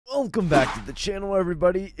Welcome back to the channel,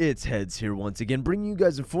 everybody. It's HeAdz here once again, bringing you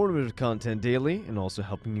guys informative content daily and also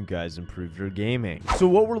helping you guys improve your gaming. So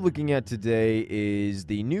what we're looking at today is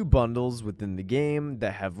the new bundles within the game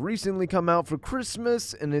that have recently come out for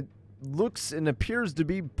Christmas, and it looks and appears to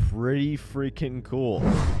be pretty freaking cool.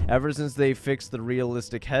 Ever since they fixed the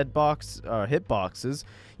realistic hitboxes,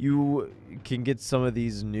 you can get some of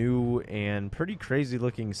these new and pretty crazy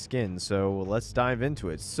looking skins. So let's dive into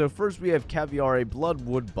it. So first we have Caviar, a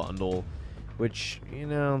Bloodwood bundle, which, you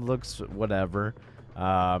know, looks whatever.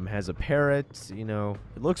 Has a parrot, you know,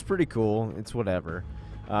 it looks pretty cool. It's whatever.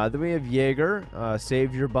 Then we have Jaeger,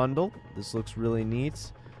 Savior bundle. This looks really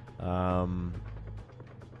neat.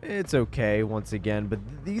 It's okay once again, but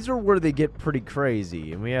these are where they get pretty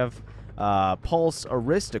crazy. And we have Pulse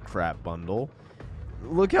Aristocrat bundle.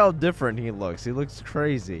 Look how different he looks. He looks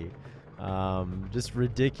crazy. Just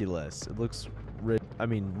ridiculous. It looks,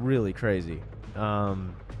 really crazy.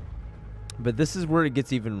 But this is where it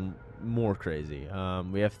gets even more crazy.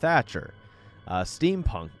 We have Thatcher,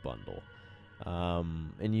 Steampunk bundle.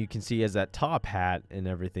 And you can see he has that top hat and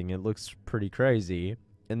everything. It looks pretty crazy.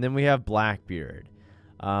 And then we have Blackbeard.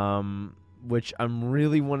 Which I'm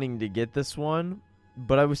really wanting to get this one,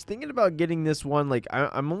 but I was thinking about getting this one. Like,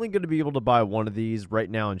 I'm only going to be able to buy one of these right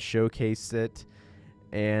now and showcase it.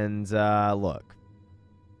 And look,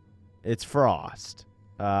 it's Frost,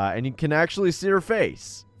 and you can actually see her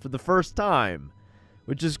face for the first time,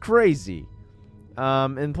 which is crazy.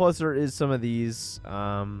 And plus there is some of these,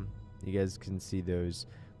 you guys can see those,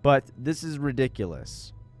 but this is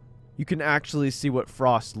ridiculous. You can actually see what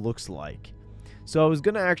Frost looks like. So I was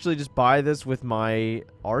going to actually just buy this with my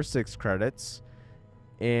R6 credits,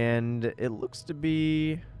 and it looks to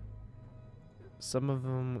be some of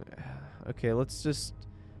them. Okay, let's just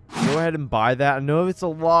go ahead and buy that. I know it's a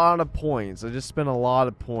lot of points. I just spent a lot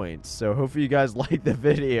of points, so hopefully you guys like the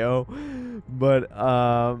video. But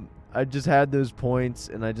I just had those points,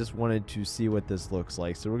 and I just wanted to see what this looks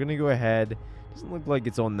like. So we're going to go ahead. Doesn't look like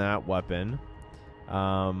it's on that weapon.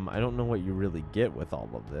 I don't know what you really get with all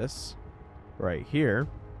of this. Right here,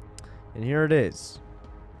 and here it is.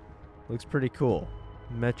 Looks pretty cool.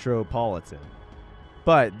 Metropolitan.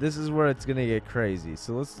 But this is where it's gonna get crazy.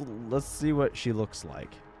 So let's see what she looks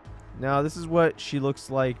like. Now this is what she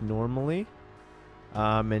looks like normally.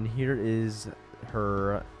 And here is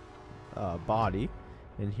her body,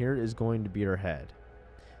 and here is going to be her head.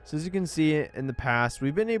 So as you can see, in the past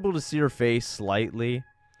we've been able to see her face slightly,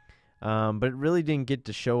 but it really didn't get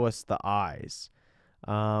to show us the eyes.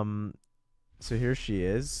 So here she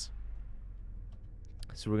is.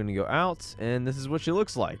 So we're gonna go out, and this is what she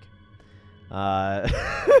looks like. Oh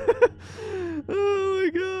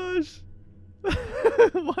my gosh!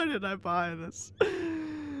 Why did I buy this?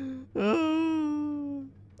 Oh.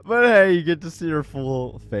 But hey, you get to see her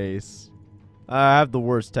full face. I have the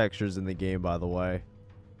worst textures in the game, by the way,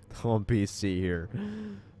 on PC here.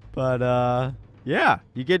 But yeah,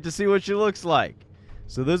 you get to see what she looks like.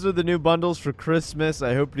 So those are the new bundles for Christmas.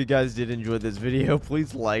 I hope you guys did enjoy this video.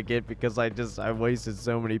 Please like it, because I wasted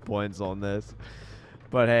so many points on this.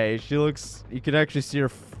 But hey, she looks, you can actually see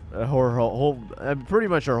her whole, pretty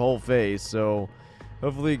much her whole face. So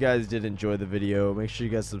hopefully you guys did enjoy the video. Make sure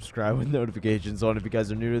you guys subscribe with notifications on if you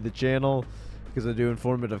guys are new to the channel, because I do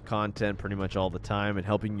informative content pretty much all the time and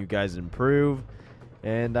helping you guys improve.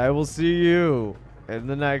 And I will see you in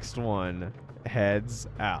the next one. HeAdz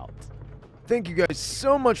out. Thank you guys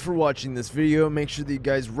so much for watching this video. Make sure that you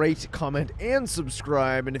guys rate, comment, and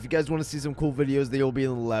subscribe. And if you guys want to see some cool videos, they will be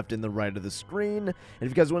on the left and the right of the screen. And if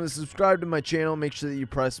you guys want to subscribe to my channel, make sure that you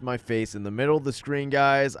press my face in the middle of the screen,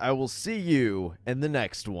 guys. I will see you in the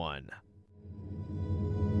next one.